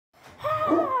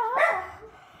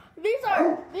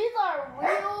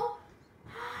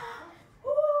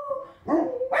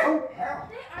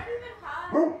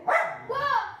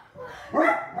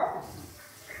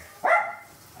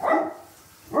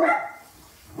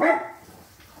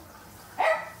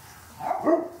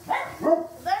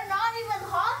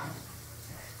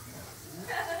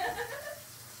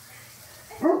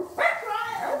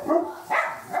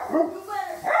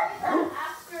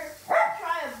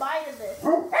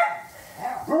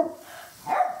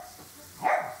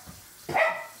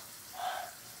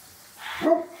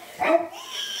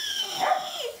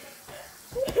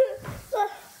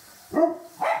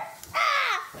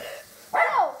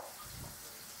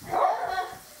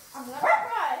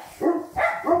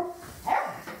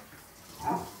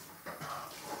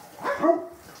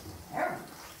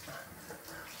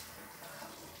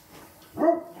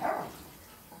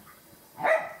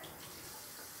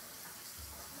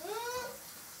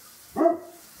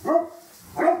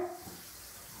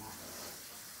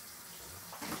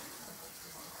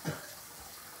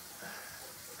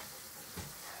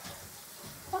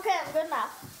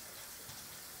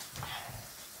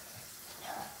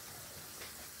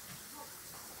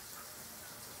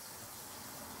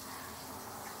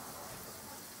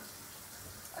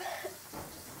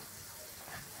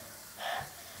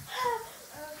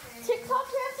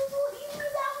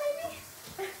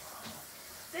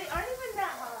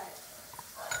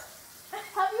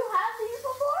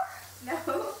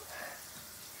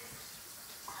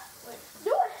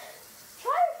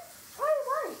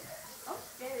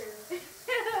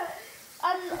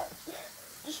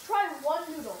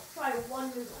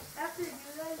noodle. After you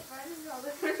guys find it, I'll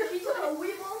live. We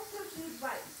won't switch these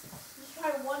bites. Just try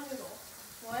one noodle.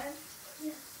 One?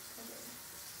 Yeah. Okay.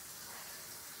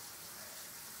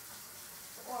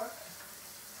 Or,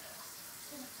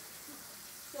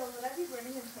 so would I be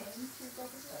burning in pain 2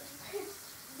 seconds later?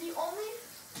 The only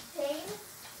pain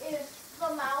is the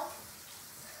mouth,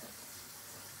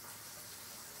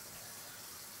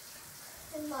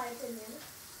 in my opinion.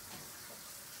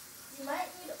 You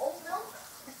might need oat milk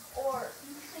or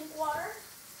sink water.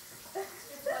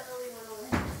 It's literally little.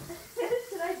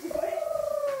 Should I do it?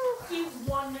 Eat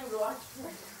one noodle. I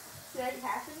swear. Should I eat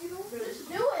half the noodle? Just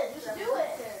do it. Just do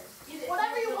it. Eat it.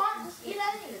 Whatever you want, just eat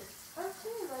any.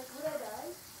 Okay, like, would I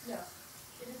die? No.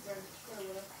 It is burning.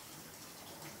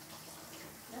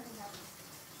 Nothing happened.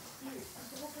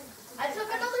 I took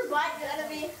another bite,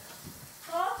 enemy.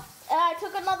 Huh? And I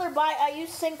took another bite. I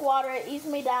used sink water. It eased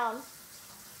me down.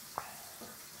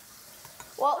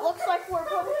 Well, it looks like we're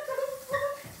putting...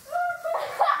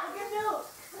 Get milk.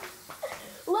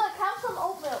 Look, have some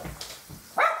oat milk.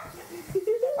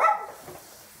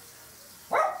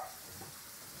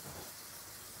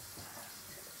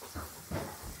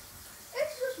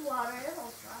 It's just water.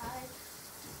 It'll dry.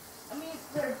 I mean,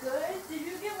 they're good. Did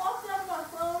you get locked out of my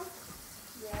phone?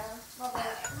 Yeah. My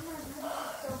bad. Oh my God,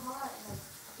 it's so hot.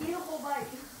 Eat a whole bite.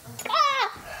 Ah!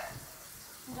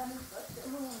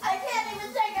 I I can't even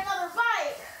take another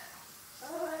bite.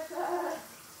 Oh my God.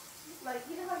 Like,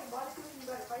 you know how your body feels when you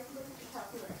got a bite, you look at your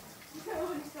calculator. You know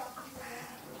when you stop eating that.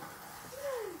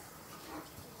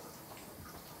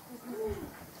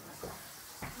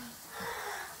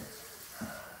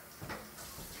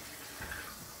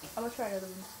 I'm gonna try another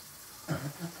one.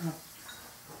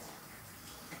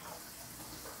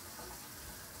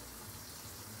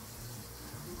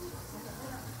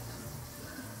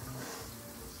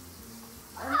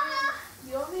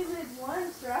 You only live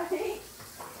once, right?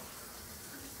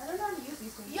 I don't know how to use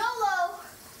these things. YOLO.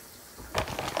 I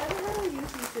don't know how to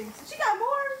use these things. She got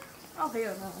more! Oh,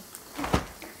 hell no.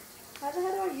 How the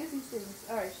hell do I use these things?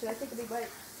 Alright, should I take a big bite?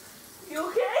 You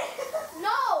okay?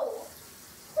 No.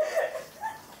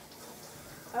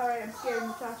 Alright, I'm scared,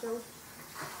 muchacho.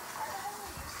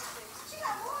 She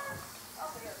got more. Oh,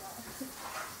 hell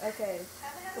no. Okay,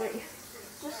 wait.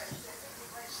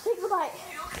 Just take the bite.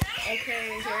 Okay,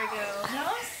 here we go. No,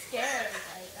 I'm scared.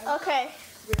 I'm Okay.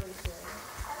 really scared.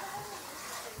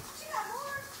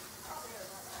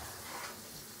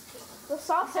 The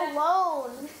sauce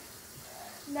alone.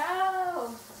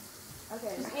 No!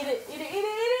 Okay. Just eat it, eat it, eat it, eat it,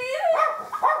 eat it!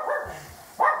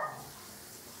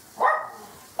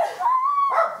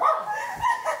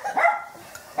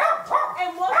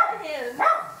 And wash your hands.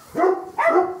 Don't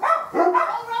rub your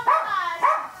eyes.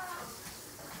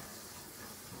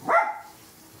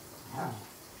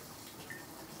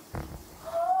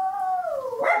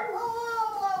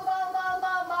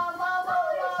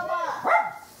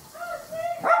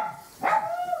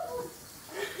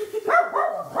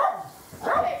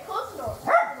 Okay, close the door.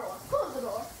 Close the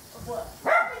door. Of what?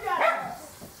 Get out of here.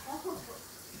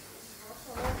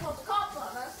 Don't call the cops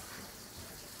on us.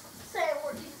 Saying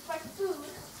we're eating spicy food.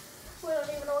 We don't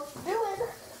even know what you're doing.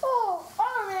 Oh, I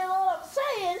don't even know what I'm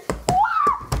saying.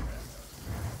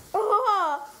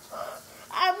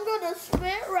 I'm gonna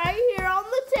spit right here on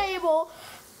the table.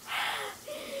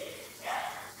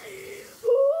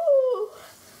 Ooh.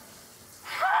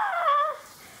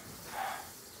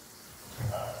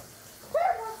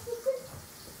 There, what's the thing?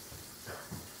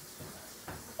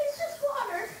 It's just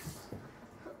water.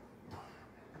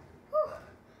 Whew.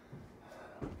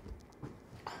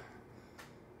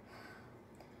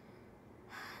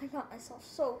 I got myself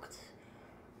soaked.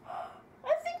 I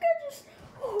think I just...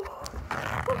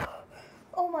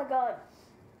 Oh my God.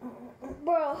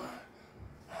 Bro.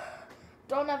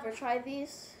 Don't ever try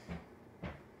these.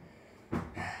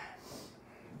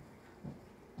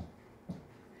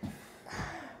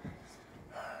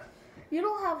 You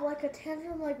don't have like a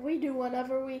tantrum like we do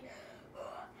whenever we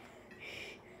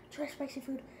try spicy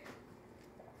food.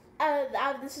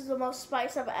 This is the most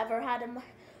spice I've ever had in my...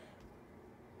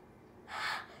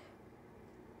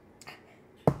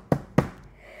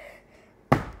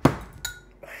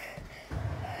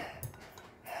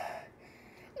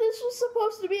 This was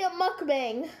supposed to be a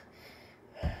mukbang.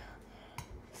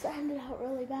 This ended out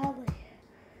really badly.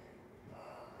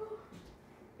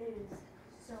 It is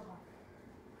so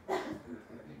hot.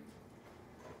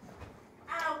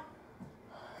 Ow!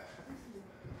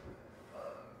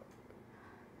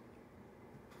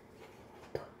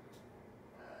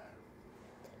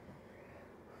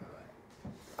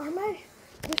 Are my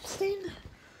lips stained?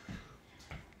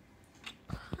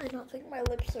 I don't think my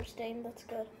lips are stained. That's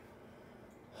good.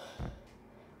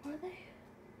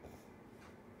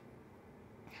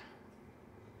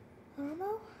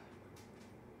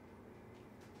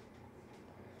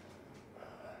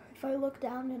 If I look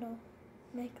down, it'll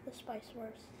make the spice worse.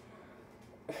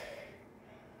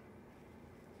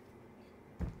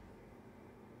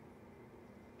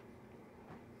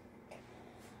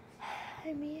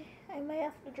 I may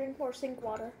have to drink more sink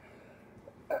water.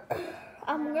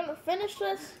 I'm gonna finish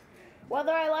this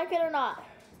whether I like it or not.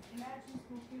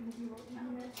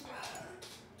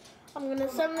 I'm gonna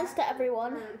send this to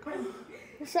everyone.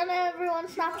 Send everyone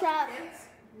Snapchat.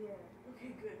 Yeah.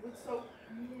 Okay, good. Let's so.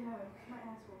 Yeah, my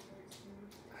asshole hurts.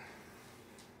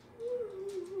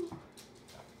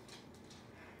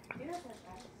 You don't have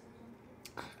ice.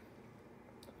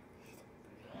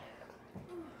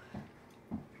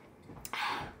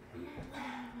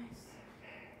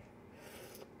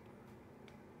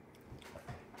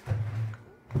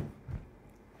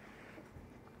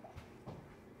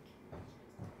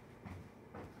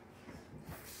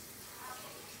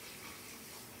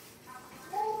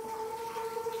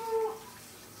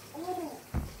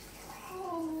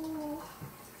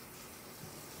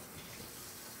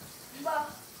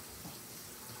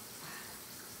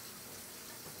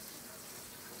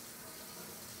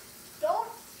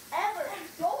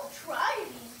 Don't try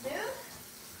these, dude.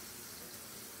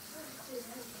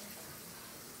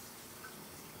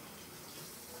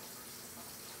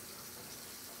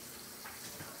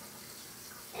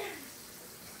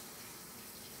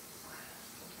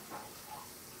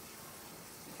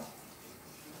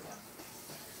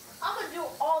 I'm gonna do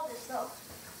all this though.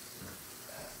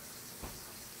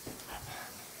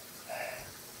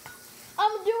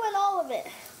 I'm doing all of it.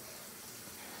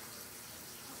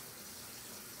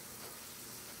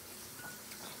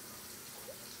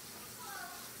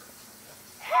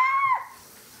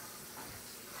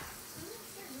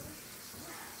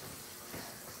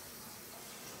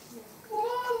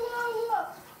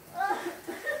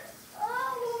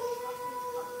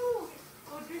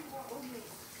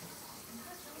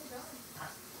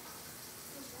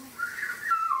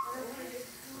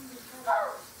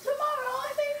 Tomorrow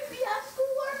I may be at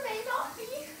school or may not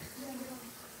be.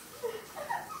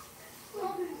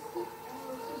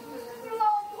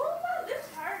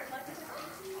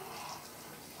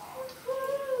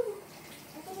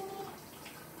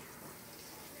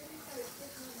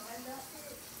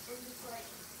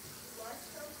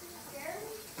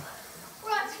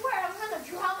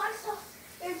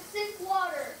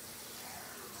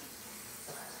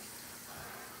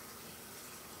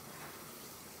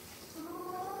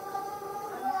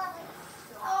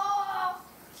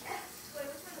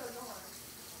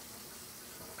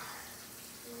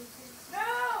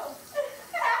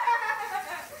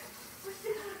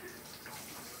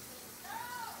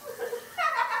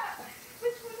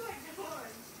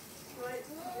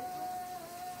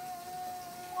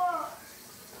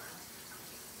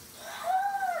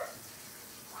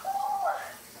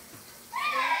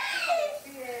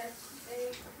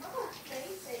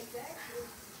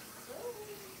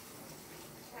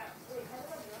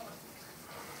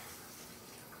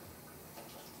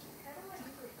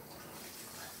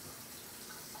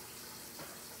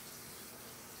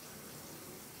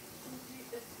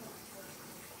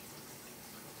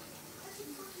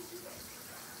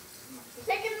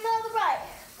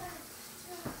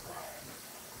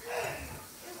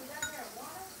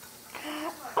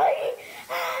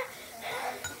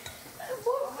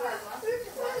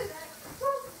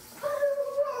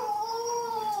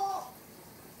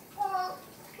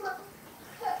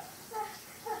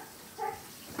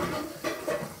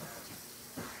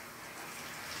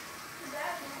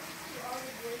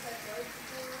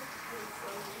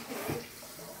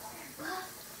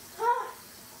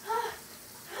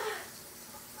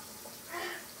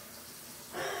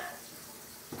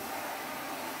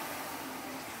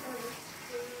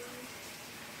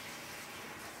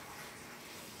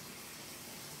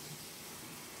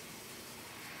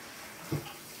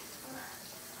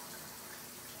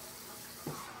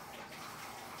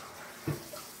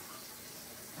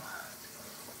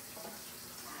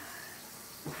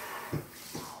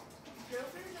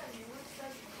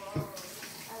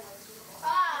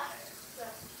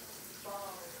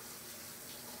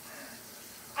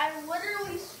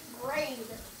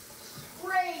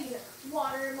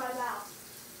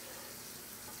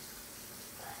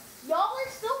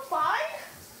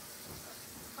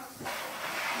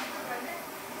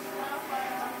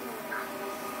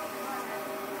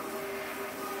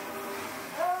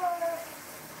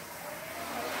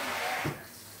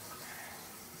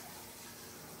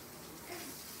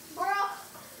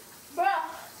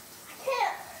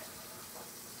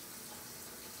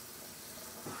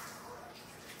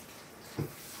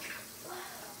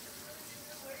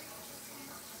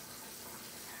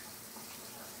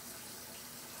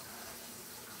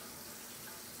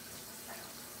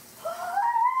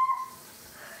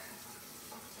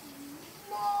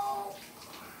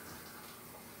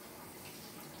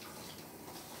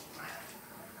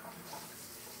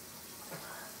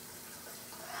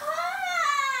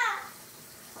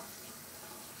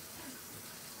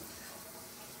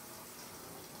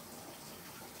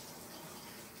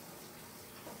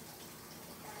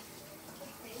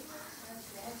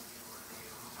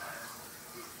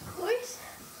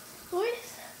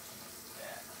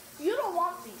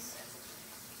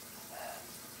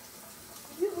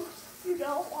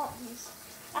 don't want these.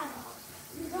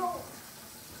 You don't.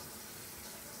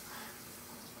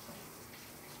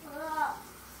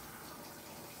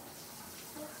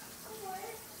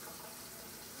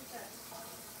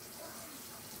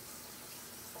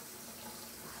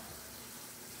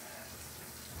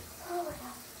 Oh my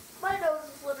god. My nose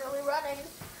is literally running.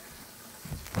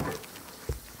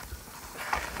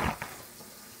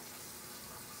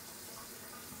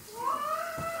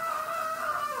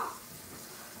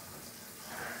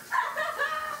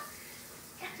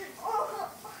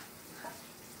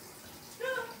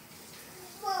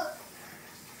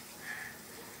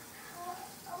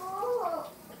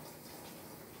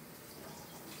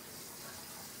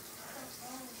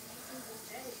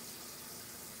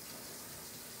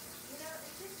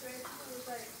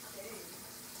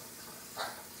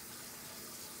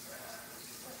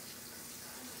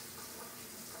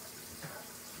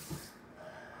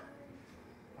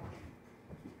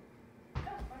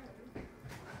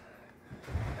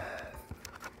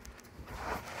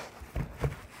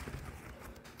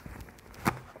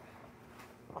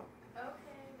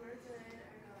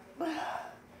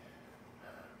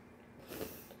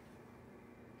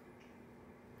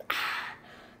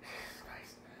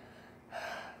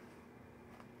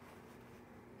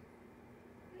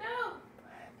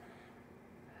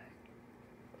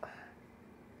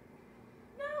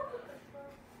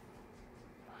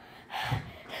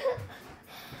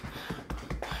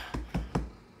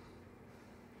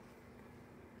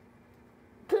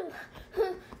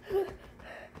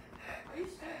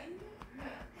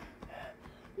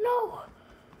 No.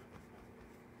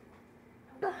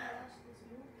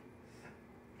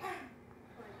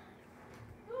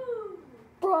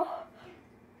 Bro.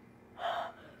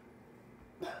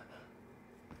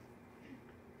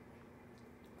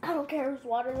 I don't care whose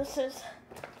water this is.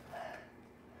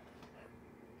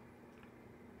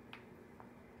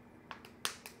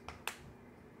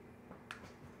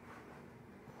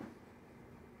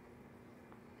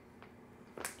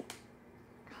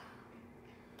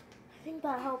 I think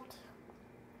that helped.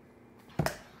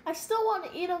 I still want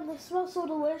to eat them. They smell so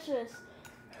delicious.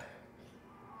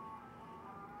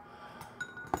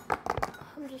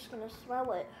 I'm just gonna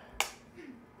smell it.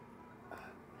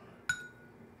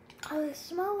 Oh, they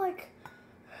smell like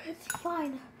it's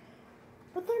fine,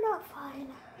 but they're not fine.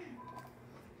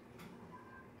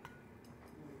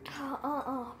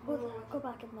 Go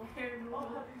back in there. Oh,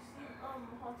 have you seen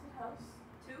Haunted House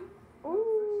 2?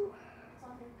 Ooh.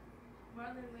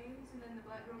 Marlon Wayans and then the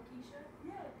black girl Keisha?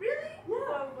 Yeah. Really?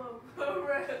 Yeah. Whoa,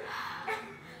 right.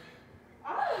 I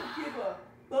don't give a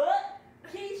butt,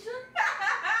 Keisha.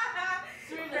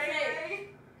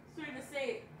 Serena, say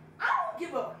it. I don't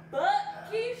give a butt,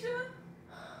 Keisha.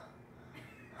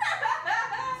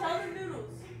 Tell the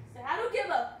noodles. Say, I don't give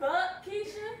a butt,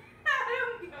 Keisha. I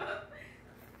don't give a...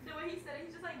 The way he said it,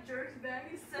 he just like jerks back.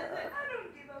 He said that. I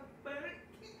don't give a butt,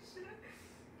 Keisha.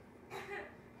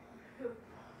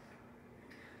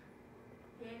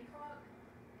 Hancock?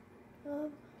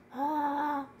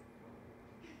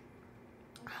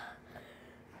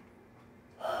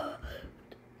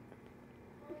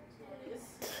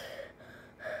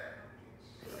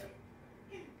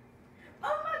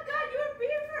 Oh my god, you were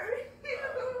being for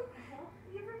real!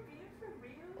 You were being for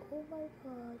real? Oh my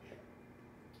god.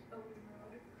 Oh no.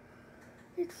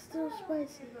 It's still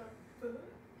spicy.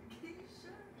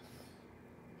 Keisha?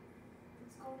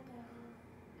 It's cold down.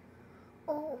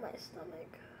 Oh, my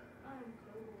stomach. I'm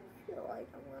cold. I feel like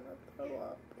I'm gonna throw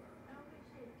up. Oh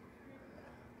shit.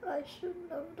 I shouldn't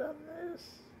have done this.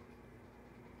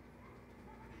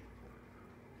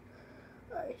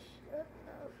 I shouldn't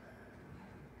have.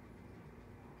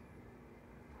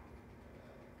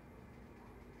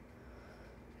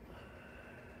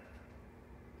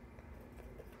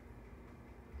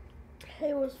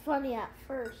 It was funny at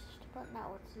first, but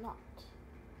now it's not.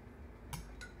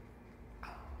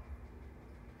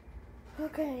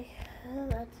 Okay,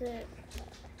 that's it.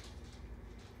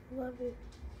 Love you.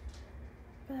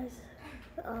 Guys,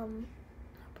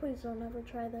 please don't ever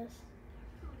try this.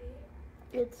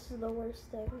 It's the worst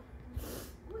thing.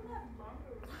 Wouldn't have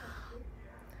longer.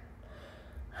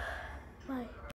 Bye.